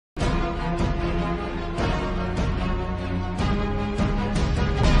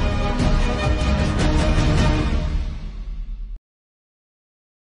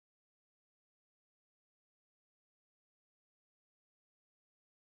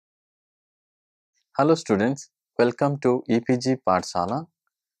Hello students, welcome to EPG Pathshala.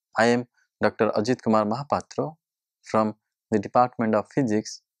 I am Dr. Ajit Kumar Mahapatra from the Department of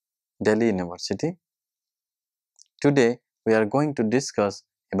Physics, Delhi University. Today we are going to discuss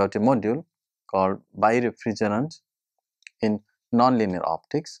about a module called birefrigerants in nonlinear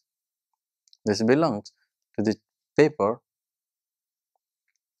optics. This belongs to the paper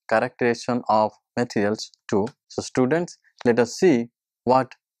Characterization of Materials 2. So students, let us see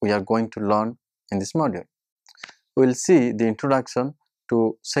what we are going to learn in this module. We will see the introduction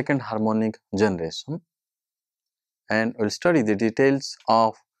to second harmonic generation, and we will study the details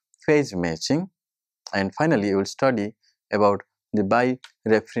of phase matching, and finally we will study about the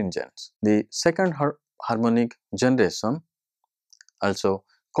birefringence. The second harmonic generation, also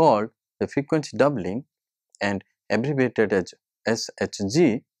called the frequency doubling and abbreviated as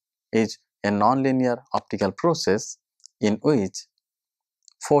SHG, is a nonlinear optical process in which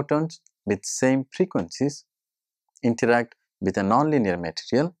photons with same frequencies interact with a nonlinear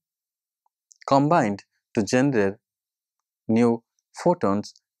material combined to generate new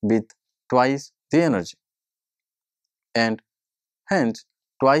photons with twice the energy and hence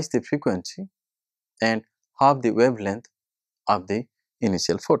twice the frequency and half the wavelength of the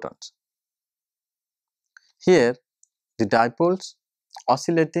initial photons. Here the dipoles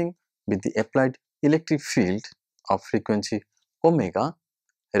oscillating with the applied electric field of frequency omega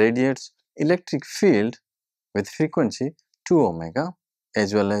radiates electric field with frequency 2 omega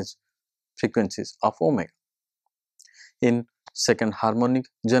as well as frequencies of omega. In second harmonic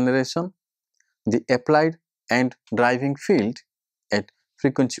generation, the applied and driving field at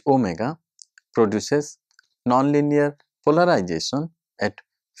frequency omega produces nonlinear polarization at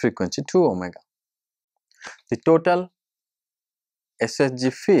frequency 2 omega. The total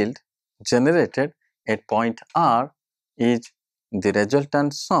SHG field generated at point R is the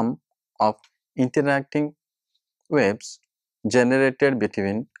resultant sum of interacting waves generated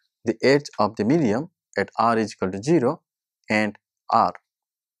between the edge of the medium at R is equal to 0 and R,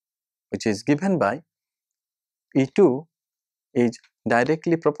 which is given by E2 is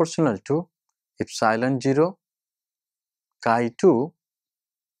directly proportional to epsilon 0 chi 2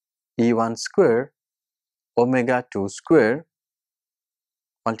 E1 square omega 2 square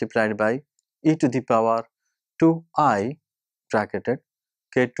multiplied by e to the power 2I bracketed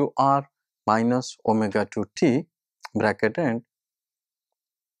k2r minus omega 2t bracket and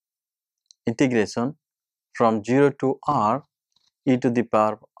integration from 0 to r e to the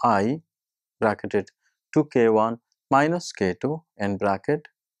power I bracketed 2k1 minus k2 and bracket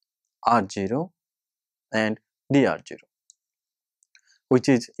r0 and dr0, which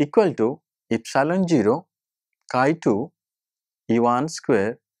is equal to epsilon 0 chi 2 E1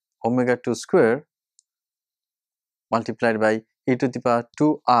 square omega 2 square multiplied by e to the power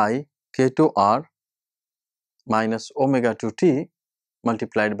 2I k2r minus omega 2t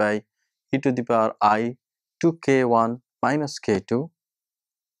multiplied by e to the power I 2k1 minus k2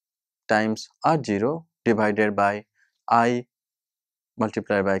 times r0 divided by I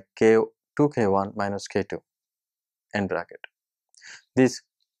multiplied by k 2k1 minus k2 end bracket. This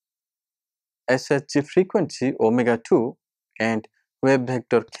SHG frequency omega 2 and wave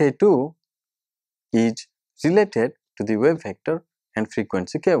vector k2 is related to the wave vector and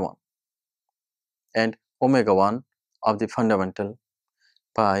frequency k1 and omega 1 of the fundamental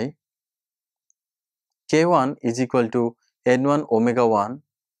pi. K1 is equal to n1 omega 1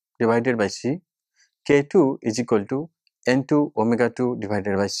 divided by c, k2 is equal to n2 omega 2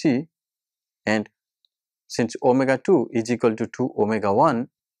 divided by c, and since omega 2 is equal to 2 omega 1,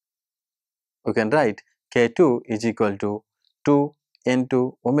 we can write k2 is equal to 2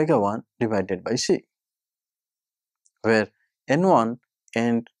 n2 omega 1 divided by c, where n1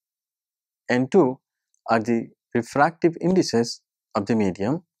 and n2 are the refractive indices of the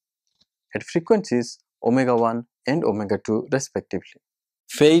medium at frequencies omega 1 and omega 2 respectively.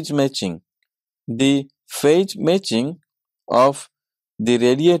 Phase matching. The phase matching of the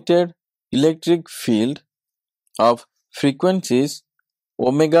radiated electric field of frequencies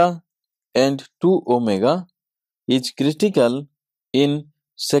omega and 2 omega is critical in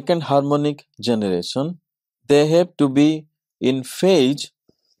second harmonic generation. They have to be in phase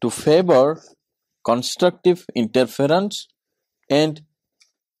to favor constructive interference, and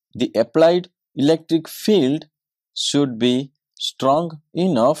the applied electric field should be strong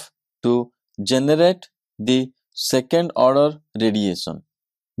enough to generate the second order radiation,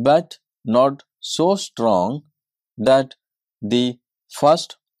 but not so strong that the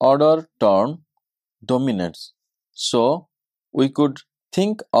first order term dominates. So, we could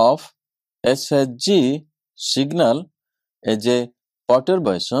think of SHG signal as a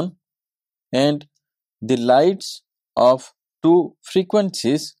perturbation, and the lights of two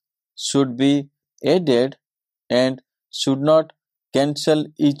frequencies should be added and should not cancel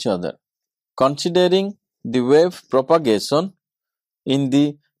each other. Considering the wave propagation in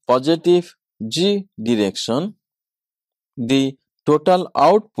the positive g direction, the total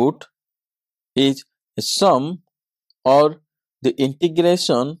output is a sum or the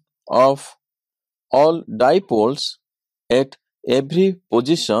integration of all dipoles at every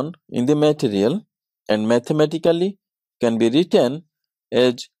position in the material, and mathematically can be written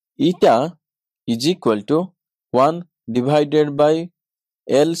as eta is equal to 1 divided by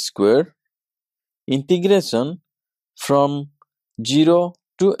L square integration from 0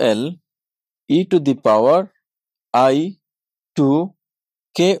 to L e to the power I to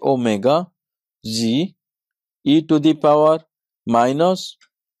k omega g e to the power minus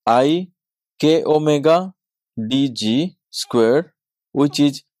I k omega dg square, which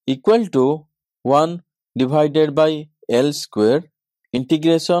is equal to 1 divided by L square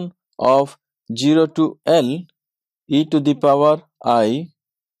integration of 0 to L e to the power I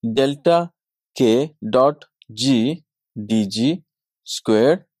delta k dot g dg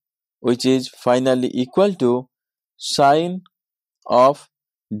square, which is finally equal to sine of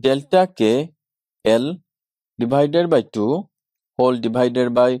delta k L divided by 2 whole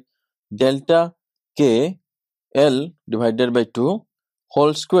divided by delta k L divided by 2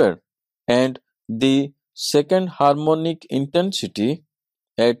 whole square, and the second harmonic intensity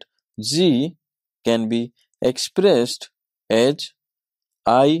at G can be expressed as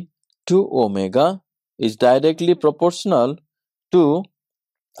I to omega is directly proportional to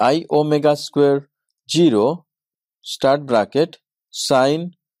I omega square 0 start bracket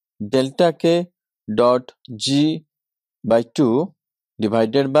sine delta k dot g by 2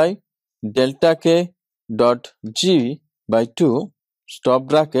 divided by delta k dot g by 2 stop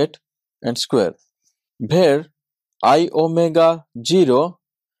bracket and square, where I omega 0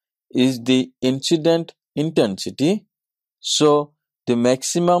 is the incident intensity, so the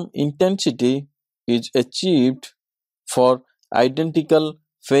maximum intensity is achieved for identical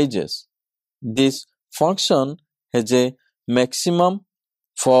phases. This function has a maximum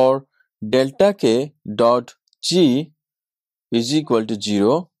for delta k dot g is equal to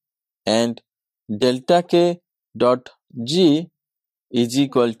 0 and delta k dot g is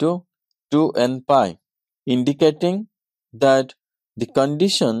equal to 2n pi, indicating that the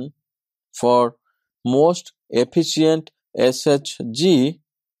condition for most efficient SHG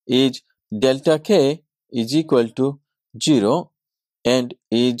is delta k is equal to 0 and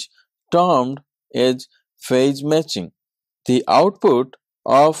is termed as phase matching. The output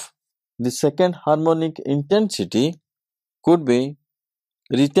of the second harmonic intensity could be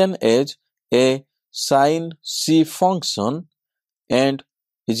written as a sine C function and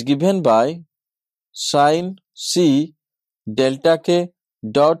is given by sine C delta k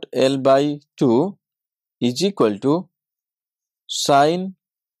dot L by 2 is equal to sine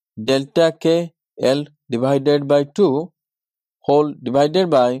delta k L divided by 2 whole divided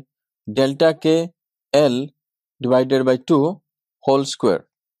by delta k L divided by 2 whole square.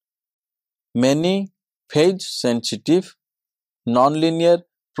 Many phase-sensitive nonlinear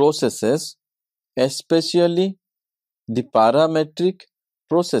processes, especially the parametric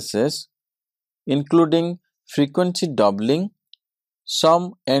processes, including frequency doubling,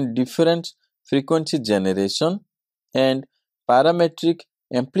 sum and difference frequency generation, and parametric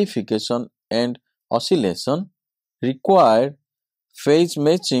amplification and oscillation, require phase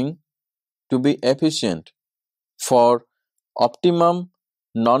matching to be efficient. For optimum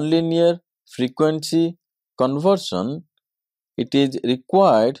nonlinear frequency conversion, it is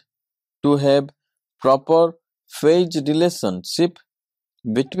required to have proper phase relationship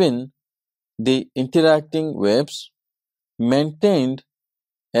between the interacting waves maintained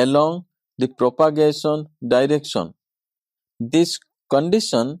along the propagation direction. This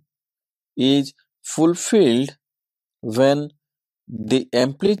condition is fulfilled when the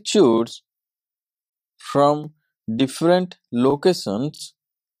amplitudes from different locations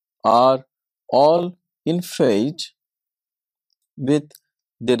are all in phase with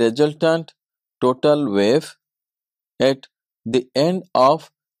the resultant total wave at the end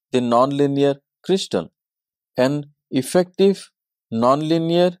of the nonlinear crystal. An effective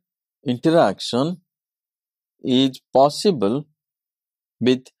nonlinear interaction is possible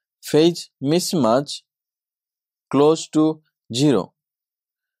with phase mismatch close to 0.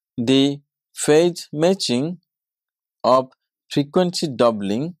 The phase matching of frequency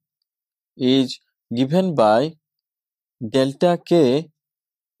doubling is given by delta k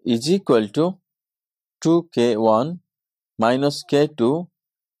is equal to 2k1 minus k2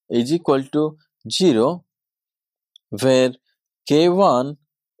 is equal to 0, where K1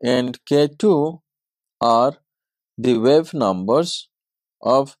 and K2 are the wave numbers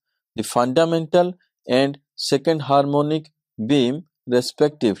of the fundamental and second harmonic beam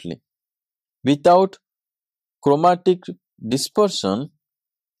respectively. Without chromatic dispersion,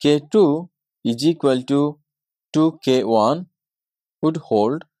 K2 is equal to 2K1 would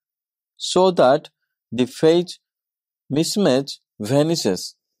hold, so that the phase mismatch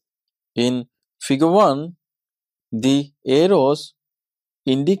vanishes. In figure 1, the arrows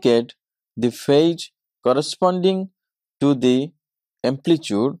indicate the phase corresponding to the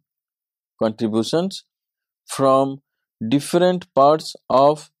amplitude contributions from different parts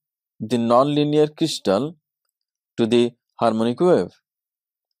of the nonlinear crystal to the harmonic wave.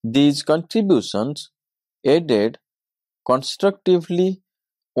 These contributions aided constructively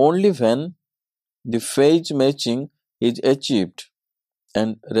only when the phase matching is achieved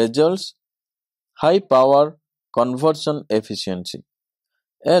and results high power conversion efficiency.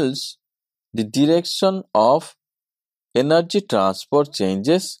 Else, the direction of energy transfer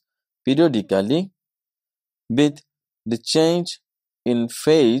changes periodically with the change in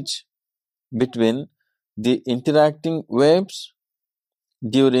phase between the interacting waves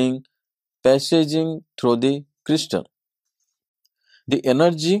during passaging through the crystal. The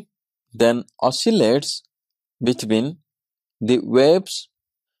energy then oscillates between the waves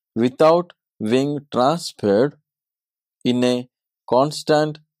without being transferred in a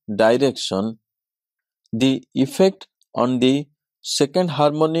constant direction. The effect on the second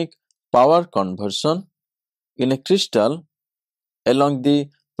harmonic power conversion in a crystal along the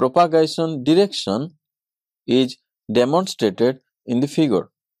propagation direction is demonstrated in the figure.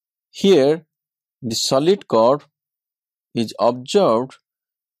 Here, the solid curve is observed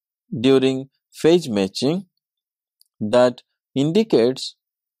during phase matching that indicates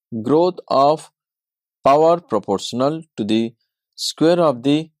growth of power proportional to the square of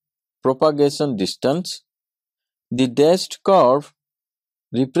the propagation distance. The dashed curve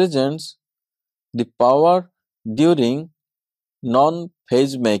represents the power during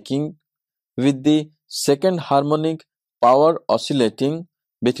non-phase making, with the second harmonic power oscillating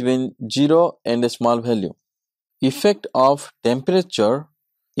between 0 and a small value. Effect of temperature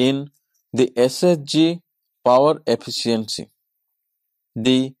in the SSG power efficiency.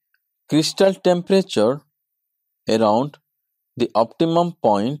 The crystal temperature around the optimum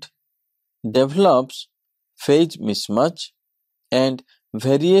point develops phase mismatch and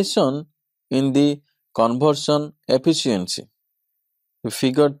variation in the conversion efficiency.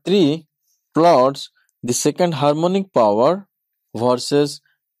 Figure 3 plots the second harmonic power versus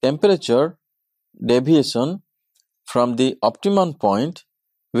temperature deviation from the optimum point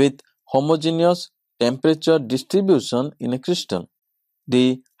with homogeneous temperature distribution in a crystal.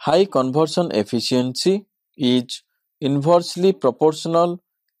 The high conversion efficiency is inversely proportional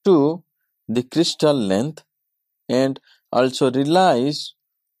to the crystal length and also relies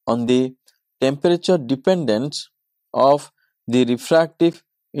on the temperature dependence of the refractive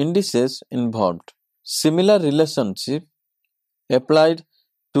indices involved. Similar relationship applied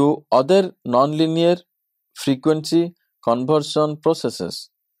to other nonlinear frequency conversion processes.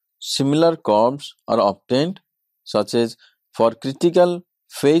 Similar curves are obtained, such as for critical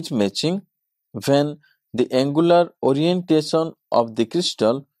phase matching, when the angular orientation of the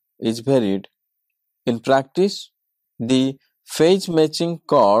crystal is varied. In practice, the phase matching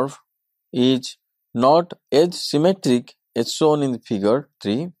curve is not as symmetric as shown in figure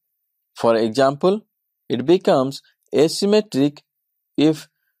 3. For example, it becomes asymmetric if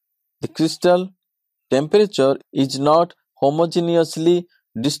the crystal temperature is not homogeneously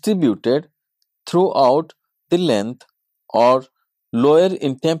distributed throughout the length or lower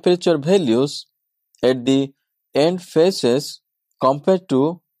in temperature values at the end faces compared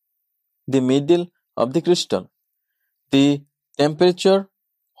to the middle of the crystal. The temperature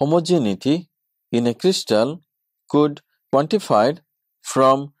homogeneity in a crystal could quantified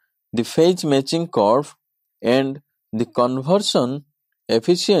from the phase matching curve, and the conversion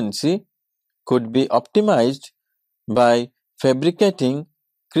efficiency could be optimized by fabricating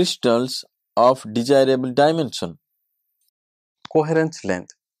crystals of desirable dimension. Coherence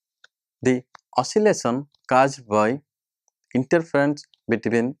length. The oscillation caused by interference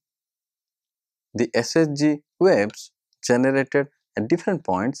between the SSG waves generated at different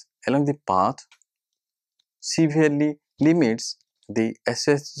points along the path severely limits the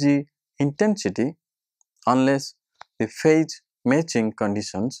SSG intensity unless the phase matching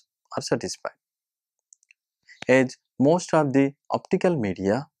conditions are satisfied. As most of the optical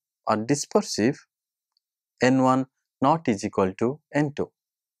media are dispersive, N1 not is equal to N2.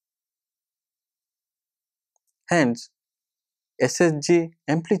 Hence, SSG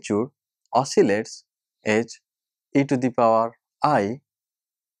amplitude oscillates as e to the power I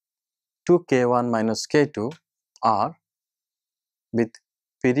 2k1 minus k2 or with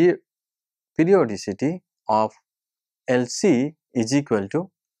periodicity of LC is equal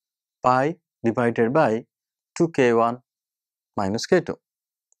to pi divided by 2k1 minus k2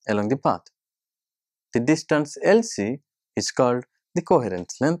 along the path. The distance LC is called the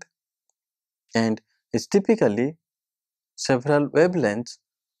coherence length and is typically several wavelengths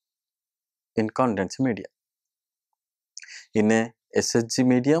in condensed media. In a SHG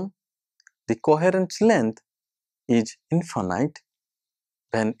medium, the coherence length is infinite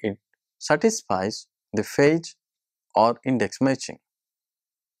when it satisfies the phase or index matching,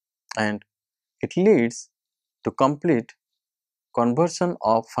 and it leads to complete conversion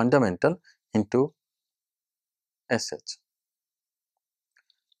of fundamental into SH.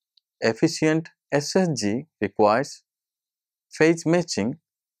 Efficient SHG requires phase matching,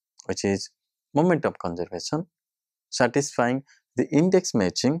 which is momentum conservation, satisfying the index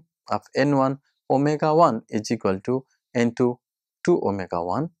matching of n1 omega 1 is equal to n2 2 omega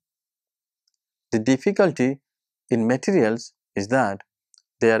 1. The difficulty in materials is that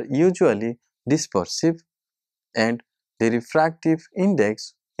they are usually dispersive and the refractive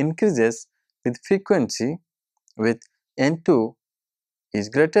index increases with frequency with n2 is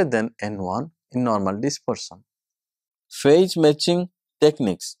greater than n1 in normal dispersion. Phase matching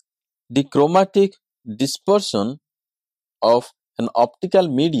techniques. The chromatic dispersion of an optical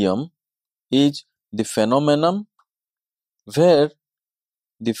medium is the phenomenon where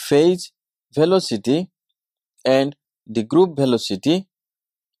the phase velocity and the group velocity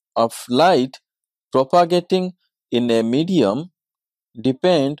of light propagating in a medium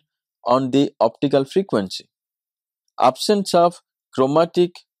depend on the optical frequency. Absence of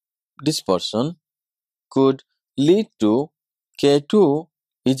chromatic dispersion could lead to K2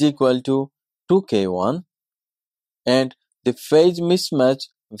 is equal to 2K1 and the phase mismatch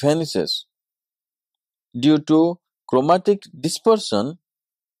vanishes. Due to chromatic dispersion,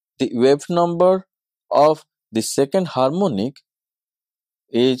 the wave number of the second harmonic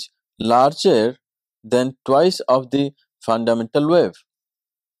is larger than twice of the fundamental wave.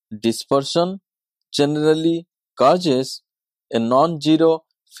 Dispersion generally causes a non-zero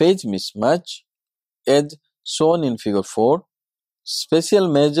phase mismatch as shown in figure 4. Special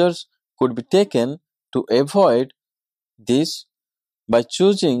measures could be taken to avoid this by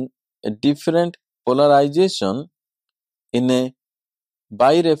choosing a different polarization in a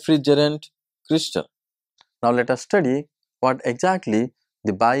birefrigerant crystal. Now let us study what exactly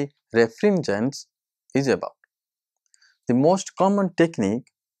the birefringence is about. The most common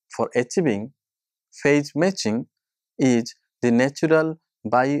technique for achieving phase matching is the natural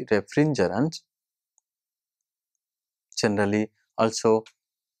birefringence, generally also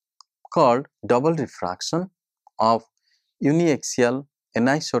called double refraction of uniaxial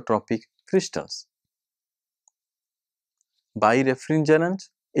anisotropic crystals. Birefringence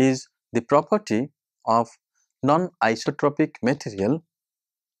is the property of non-isotropic material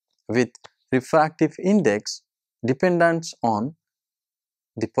with refractive index dependence on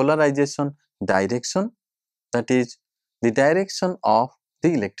the polarization direction, that is, the direction of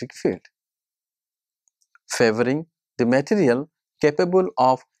the electric field, favoring the material capable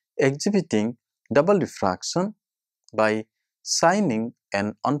of exhibiting double refraction by shining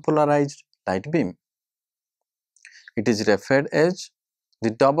an unpolarized light beam. It is referred as the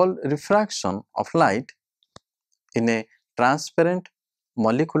double refraction of light in a transparent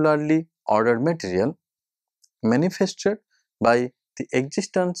molecularly ordered material manifested by the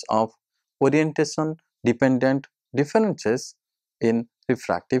existence of orientation dependent differences in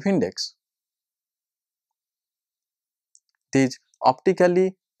refractive index. These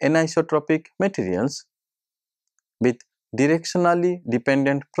optically anisotropic materials with directionally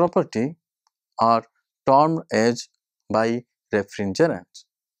dependent property are termed as birefringence.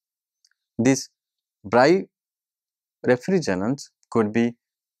 This birefringence could be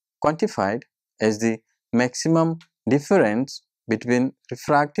quantified as the maximum difference between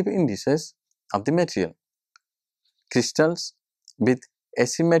refractive indices of the material. Crystals with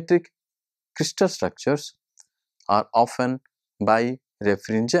asymmetric crystal structures are often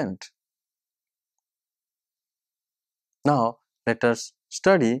birefringent. Now, let us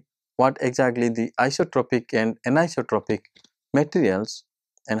study what exactly the isotropic and anisotropic materials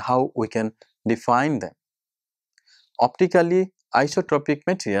and how we can define them. Optically isotropic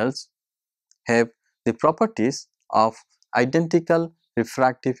materials have the properties of identical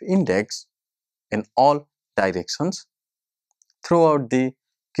refractive index in all directions throughout the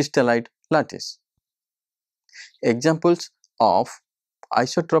crystallite lattice. Examples of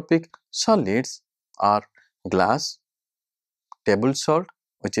isotropic solids are glass, table salt,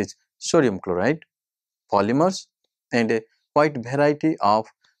 which is sodium chloride, polymers, and a wide variety of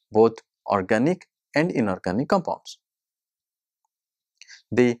both organic and inorganic compounds.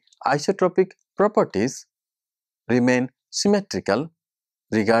 The isotropic properties remain symmetrical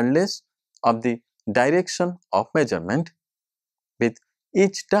regardless of the direction of measurement, with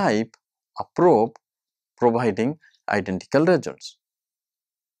each type of probe providing identical results.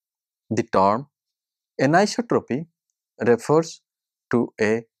 The term anisotropy refers to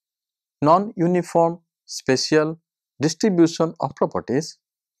a non-uniform spatial distribution of properties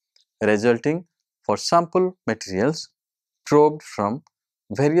resulting for sample materials probed from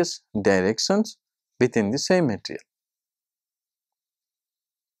various directions within the same material.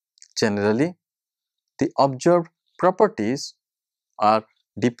 Generally, the observed properties are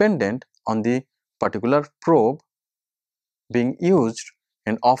dependent on the particular probe being used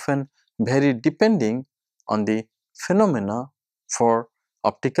and often vary depending on the phenomena for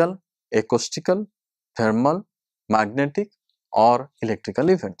optical, acoustical, thermal, magnetic, or electrical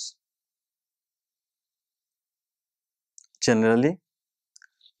events. Generally,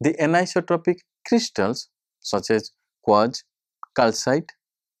 the anisotropic crystals such as quartz, calcite,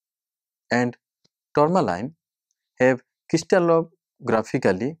 and tourmaline have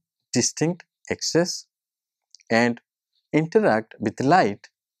crystallographically distinct axes and interact with light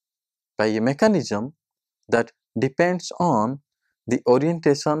by a mechanism that depends on the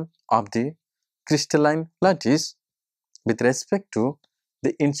orientation of the crystalline lattice with respect to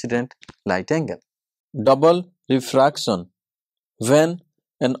the incident light angle. Double refraction. When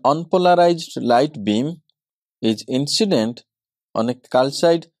an unpolarized light beam is incident on a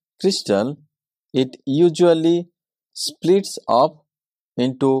calcite crystal, it usually splits up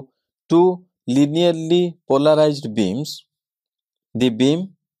into two linearly polarized beams. The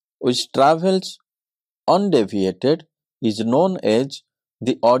beam which travels undeviated is known as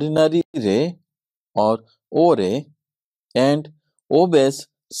the ordinary ray or O ray and obeys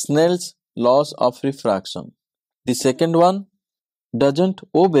Snell's laws of refraction. The second one doesn't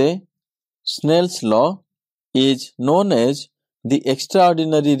obey Snell's law, is known as the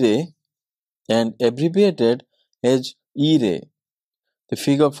extraordinary ray and abbreviated as E-ray. The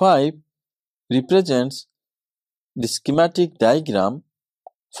figure 5 represents the schematic diagram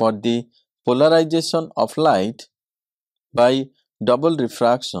for the polarization of light by double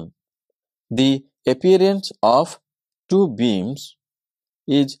refraction. The appearance of two beams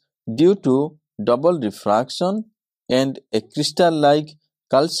is due to double refraction, and a crystal-like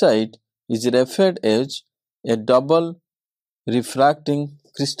calcite is referred as a double refracting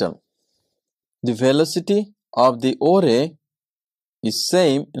crystal. The velocity of the O-ray is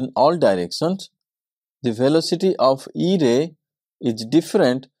same in all directions. The velocity of E-ray is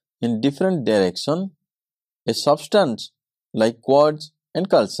different in different directions. A substance like quartz and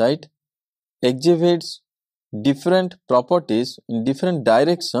calcite exhibits different properties in different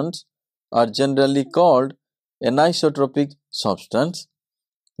directions are generally called anisotropic substance.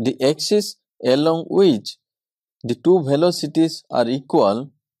 The axis along which the two velocities are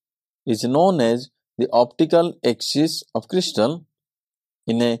equal is known as the optical axis of crystal.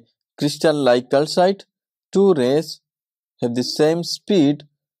 In a crystal like calcite, two rays have the same speed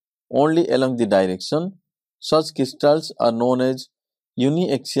only along the direction. Such crystals are known as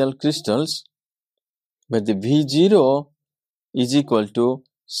uniaxial crystals, where the V0 is equal to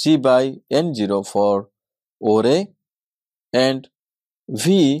C by N0 for O ray and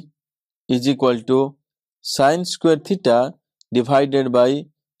V is equal to sine square theta divided by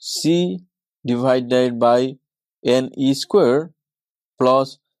C divided by NE square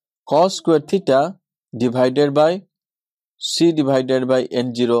plus cos square theta divided by C divided by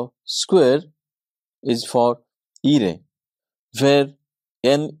N0 square is for E-ray, where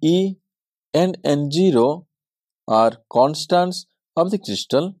Ne and N0 are constants of the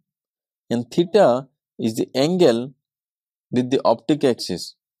crystal and theta is the angle with the optic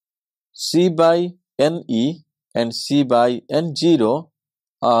axis. C by Ne and C by N0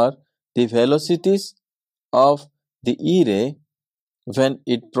 are the velocities of the E-ray when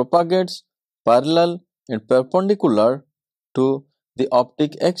it propagates parallel and perpendicular to the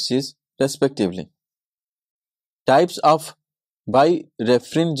optic axis respectively. Types of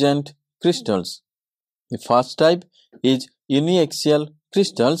birefringent crystals. The first type is uniaxial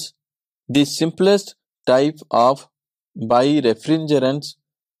crystals. The simplest type of birefringerence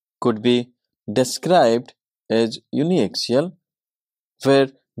could be described as uniaxial, where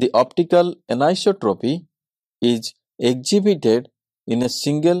the optical anisotropy is exhibited in a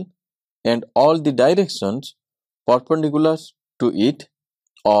single and all the directions perpendicular to it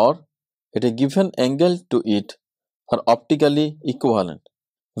or at a given angle to it are optically equivalent.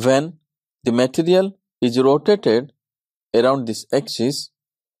 When the material is rotated around this axis,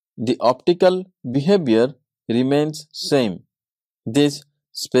 the optical behavior remains same. This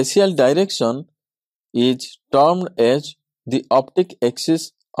spatial direction is termed as the optic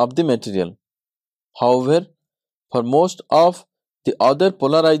axis of the material. However, for most of the other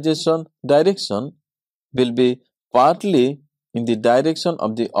polarization direction will be partly in the direction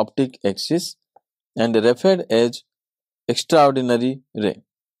of the optic axis and referred as extraordinary ray.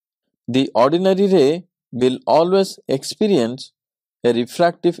 The ordinary ray will always experience a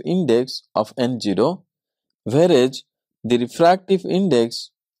refractive index of n0, whereas the refractive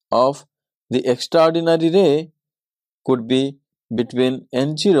index of the extraordinary ray could be between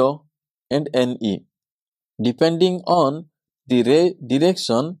n0 and ne, depending on the ray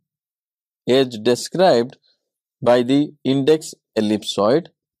direction as described by the index ellipsoid.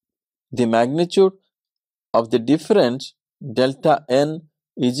 The magnitude of the difference delta n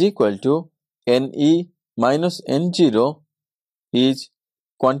is equal to ne minus n0 is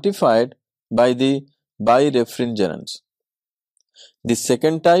quantified by the birefringence. The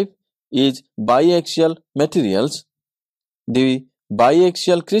second type is biaxial materials. The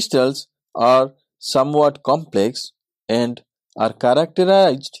biaxial crystals are somewhat complex and are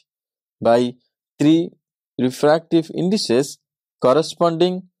characterized by three refractive indices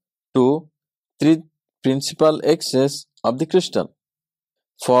corresponding to three principal axes of the crystal.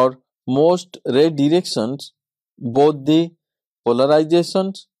 For most ray directions, both the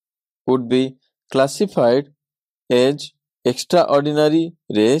polarizations would be classified as extraordinary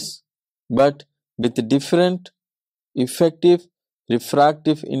rays but with different effective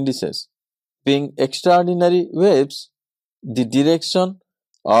refractive indices. Being extraordinary waves, the direction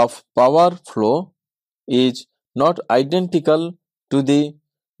of power flow is not identical to the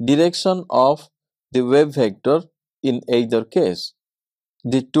direction of the wave vector in either case.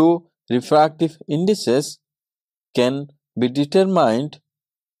 The two refractive indices can be determined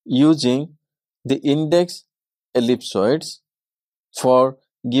using the index ellipsoids for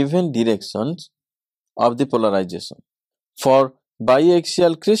given directions of the polarization. For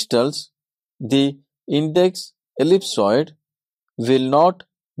biaxial crystals, the index ellipsoid will not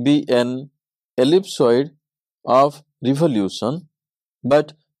be an ellipsoid of revolution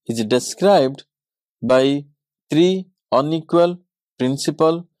but is described by three unequal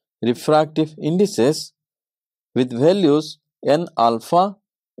principal refractive indices with values n alpha,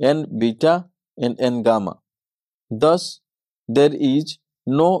 n beta and n gamma. Thus, there is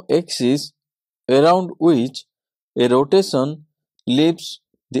no axis around which a rotation leaves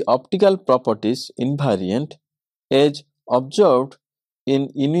the optical properties invariant as observed in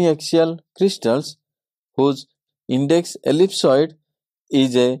uniaxial crystals whose index ellipsoid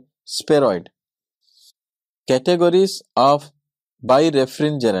is a spheroid. Categories of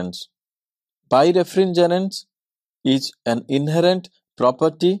birefringence. Birefringence is an inherent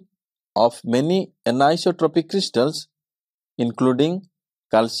property of many anisotropic crystals including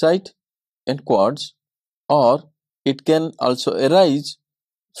calcite and quartz, or it can also arise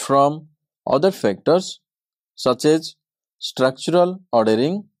from other factors such as structural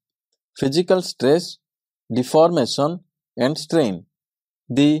ordering, physical stress, deformation and strain.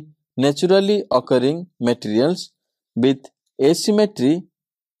 The naturally occurring materials with asymmetry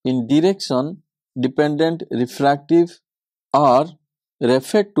in direction dependent refractive are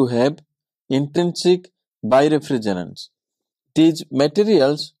referred to have intrinsic birefringence. These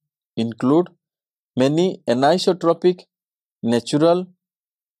materials include many anisotropic, natural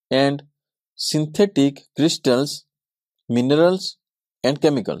and synthetic crystals, minerals and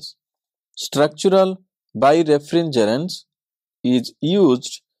chemicals. Structural birefringence is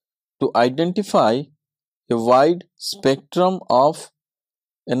used to identify a wide spectrum of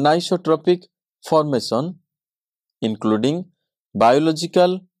anisotropic formation including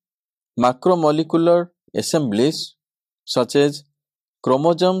biological macromolecular assemblies such as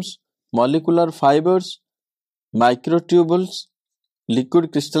chromosomes, molecular fibers, microtubules,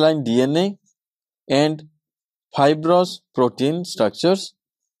 liquid crystalline DNA and fibrous protein structures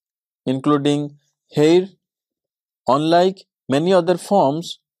including hair. Unlike many other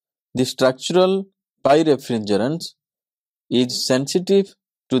forms, the structural birefringence is sensitive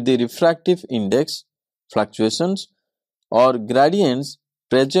to the refractive index fluctuations or gradients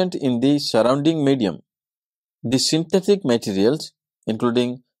present in the surrounding medium. The synthetic materials,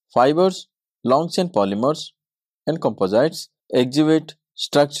 including fibers, long chain polymers, and composites, exhibit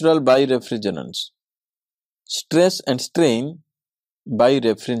structural birefringence. Stress and strain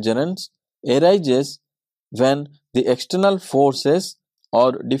birefringence arises when the external forces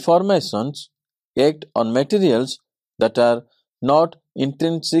or deformations act on materials that are not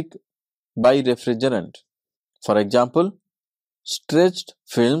intrinsic by refrigerant. For example, stretched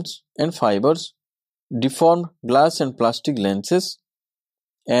films and fibers, deformed glass and plastic lenses,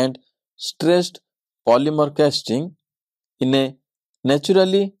 and stressed polymer casting in a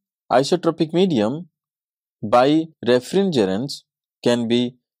naturally isotropic medium by refrigerants can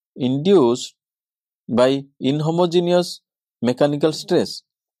be induced by inhomogeneous mechanical stress.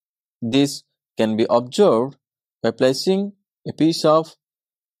 This can be observed by placing a piece of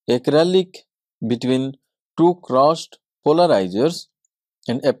acrylic between two crossed polarizers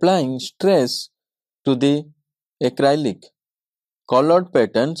and applying stress to the acrylic. Colored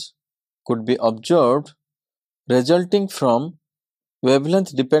patterns could be observed resulting from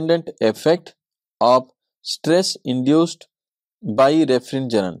wavelength-dependent effect of stress induced by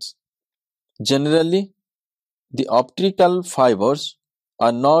refrigerants. Generally, the optical fibers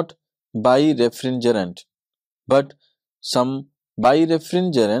are not birefringent, but some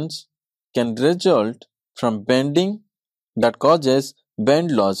birefringerants can result from bending that causes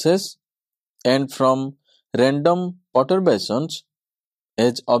bend losses and from random perturbations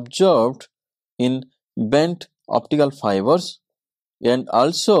as observed in bent optical fibers, and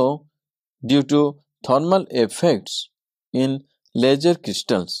also due to thermal effects in laser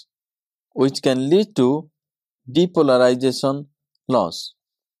crystals, which can lead to depolarization loss.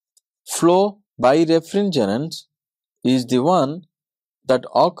 Flow birefringence is the one that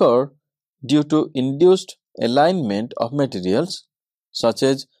occur due to induced alignment of materials such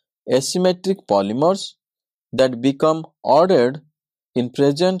as asymmetric polymers that become ordered in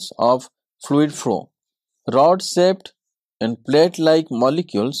presence of fluid flow. Rod-shaped and plate-like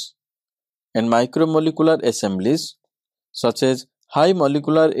molecules and micromolecular assemblies such as high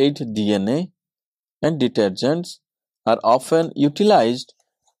molecular weight DNA and detergents are often utilized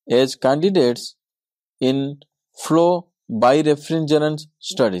as candidates in flow birefringence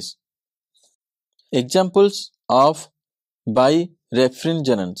studies. Examples of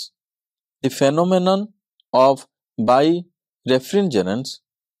birefringence. The phenomenon of birefringence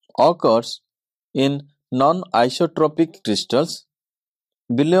occurs in non-isotropic crystals.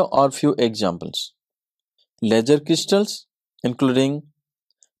 Below are few examples. Laser crystals, including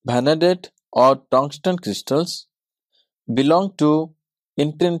vanadate or tungsten crystals, belong to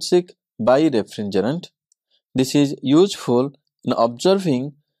intrinsic birefringent. This is useful in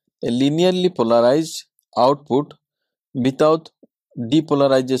observing a linearly polarized output without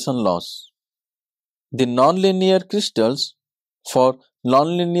depolarization loss. The nonlinear crystals for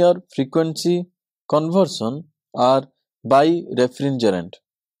nonlinear frequency conversion are birefringent.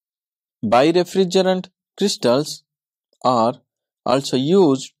 Birefringent crystals are also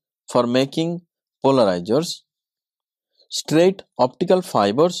used for making polarizers. Straight optical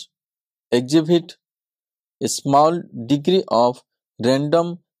fibers exhibit a small degree of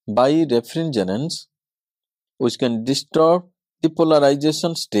random birefringence, which can disturb the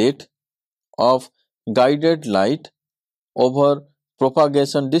polarization state of guided light over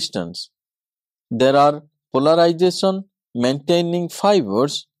propagation distance. There are polarization maintaining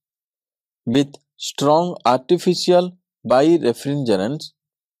fibers with strong artificial birefringence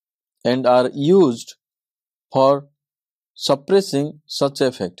and are used for suppressing such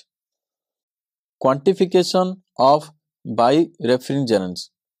effect. Quantification of birefringence.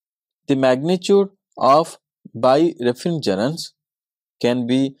 The magnitude of birefringence can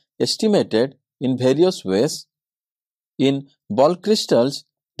be estimated in various ways. In bulk crystals,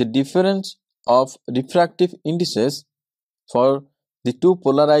 the difference of refractive indices for the two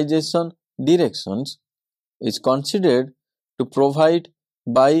polarization directions is considered to provide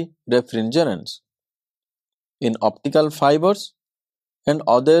birefringence. In optical fibers and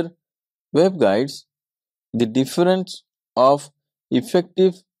other waveguides, the difference of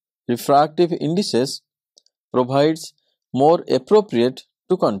effective refractive indices provides more appropriate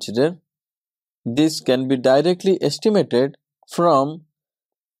to consider. This can be directly estimated from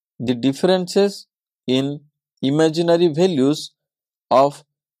the differences in imaginary values of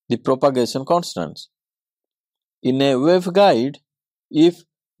the propagation constants. In a waveguide, if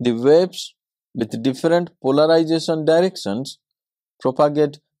the waves with different polarization directions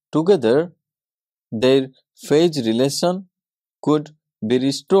propagate together, their phase relation could be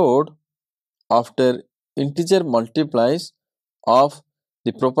restored after integer multiplies of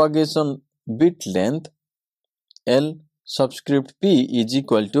the propagation bit length. L subscript p is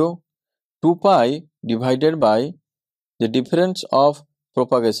equal to 2 pi divided by the difference of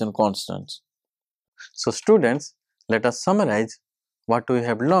propagation constants. So students, let us summarize what we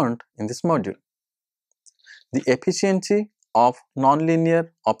have learned in this module. The efficiency of nonlinear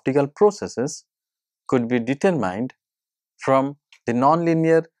optical processes could be determined from the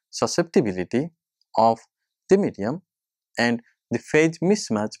nonlinear susceptibility of the medium and the phase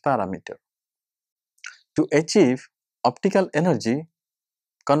mismatch parameter. To achieve optical energy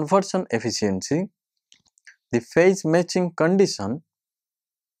conversion efficiency, the phase matching condition,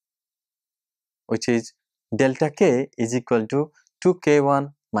 which is delta k is equal to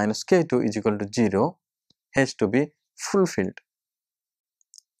 2k1 minus k2 is equal to 0, has to be fulfilled.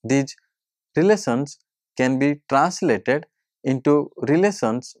 These relations can be translated into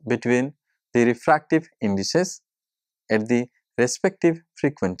relations between the refractive indices at the respective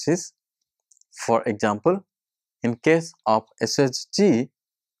frequencies. For example, in case of SHG,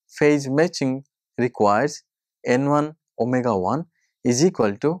 phase matching requires N1 omega 1 is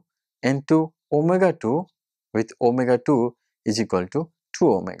equal to N2 omega 2 with omega 2 is equal to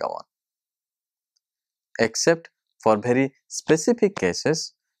 2 omega 1. Except for very specific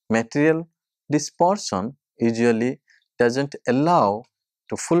cases, material dispersion usually does not allow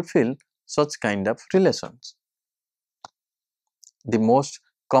to fulfill such kind of relations. The most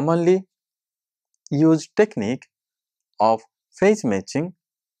commonly used technique of phase matching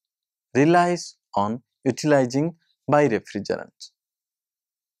relies on utilizing birefrigerants.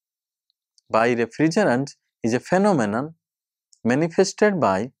 Birefrigerants is a phenomenon manifested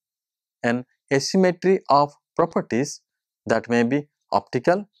by an asymmetry of properties that may be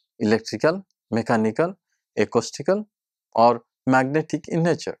optical, electrical, mechanical, acoustical, or magnetic in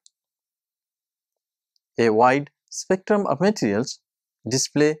nature. A wide spectrum of materials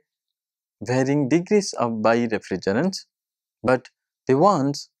display varying degrees of birefrigerants, but the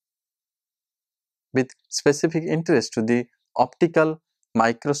ones with specific interest to the optical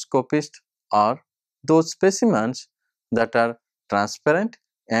microscopist are those specimens that are transparent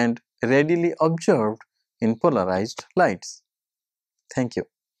and readily observed in polarized lights. Thank you.